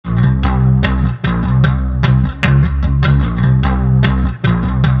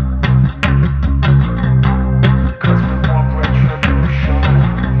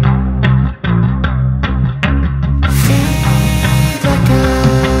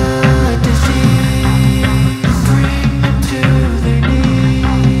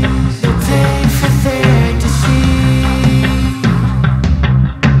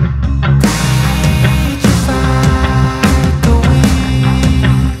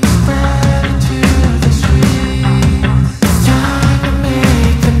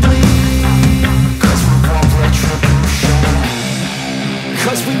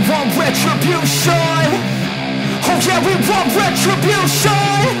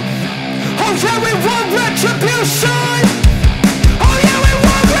retribution. Oh yeah, we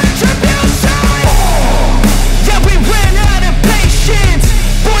want retribution. Yeah, we ran out of patience.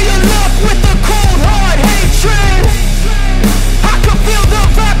 Boil your love with the cold hard hatred. I can feel the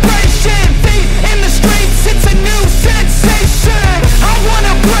vibration. Feet in the streets, it's a new sensation. I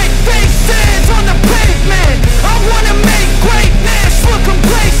wanna break faces on the pavement. I wanna make greatness look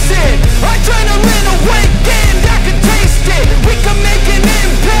complacent. Adrenaline awakened, I can taste it. We can make an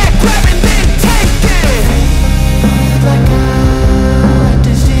impact, grab and then take it. Like a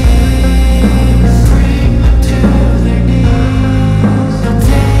disease, bring them to their knees. No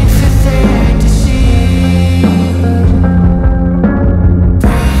pain for their disease.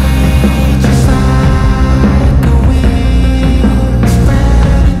 Breathe just like a weed,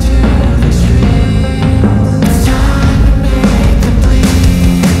 spread into the streets. It's time to make them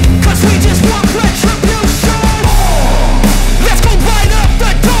bleed. 'Cause we just want retribution. Let's go light up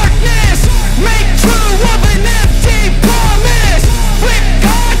the darkness. Make true of an empty promise. Flip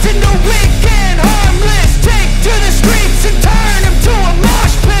cards into weak and harmless. Take to the streets and turn them to a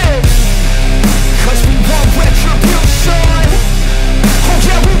mosh pit. 'Cause we want retribution. Oh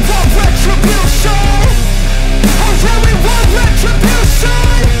yeah, we want retribution. Oh yeah, we want retribution.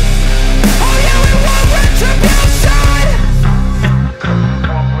 Oh yeah, we want retribution.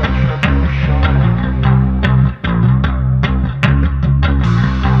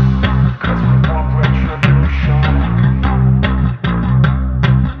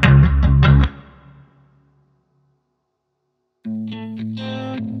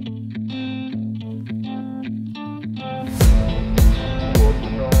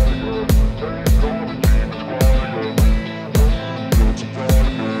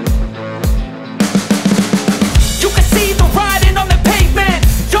 You can see the writing on the pavement.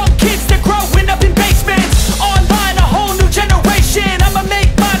 Young kids, they're growing up in basements. Online, a whole new generation. I'ma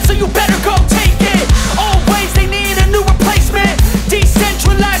make mine, so you better go take it. Always, they need a new replacement.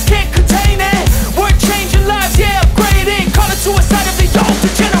 Decentralized, can't contain it. We're changing lives, yeah, upgrading. Call it suicide of the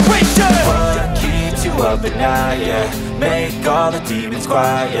older generation. What keeps you up at night, yeah? Make all the demons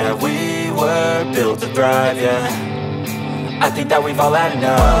quiet, yeah. We were built to thrive, yeah. I think that we've all had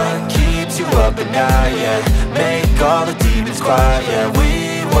enough. What keeps you up at night, yeah? Make all the demons quiet, yeah.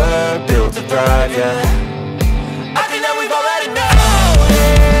 We were built to thrive, yeah. I think that we've all had enough. Oh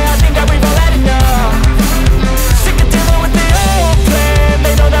yeah, I think that we've all had enough. Sick of dealing with the old plan.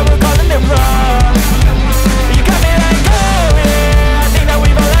 They know that we're calling it wrong. You got me like, oh yeah, I think that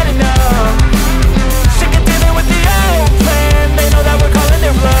we've all had enough. Sick of dealing with the old plan. They know that we're calling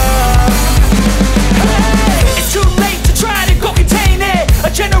it wrong. Hey, It's too late to try to go contain it. A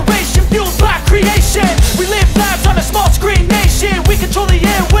generation fueled by creation. We live lives on a small screen nation. We control the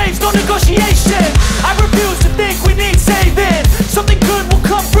airwaves, no negotiation. I refuse to think we need saving. Something good will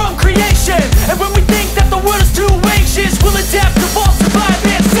come from creation. And when we think that the world is too anxious, we'll adapt, evolve, survive,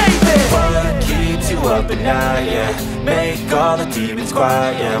 and save it. what keeps you up at night, yeah? Make all the demons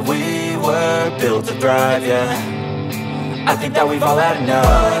quiet, yeah. We were built to thrive, yeah. I think that we've all had enough.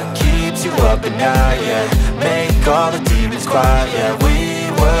 What keeps you up at night, yeah? Make all the demons quiet, yeah. We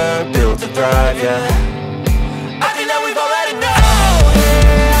were built to thrive, yeah.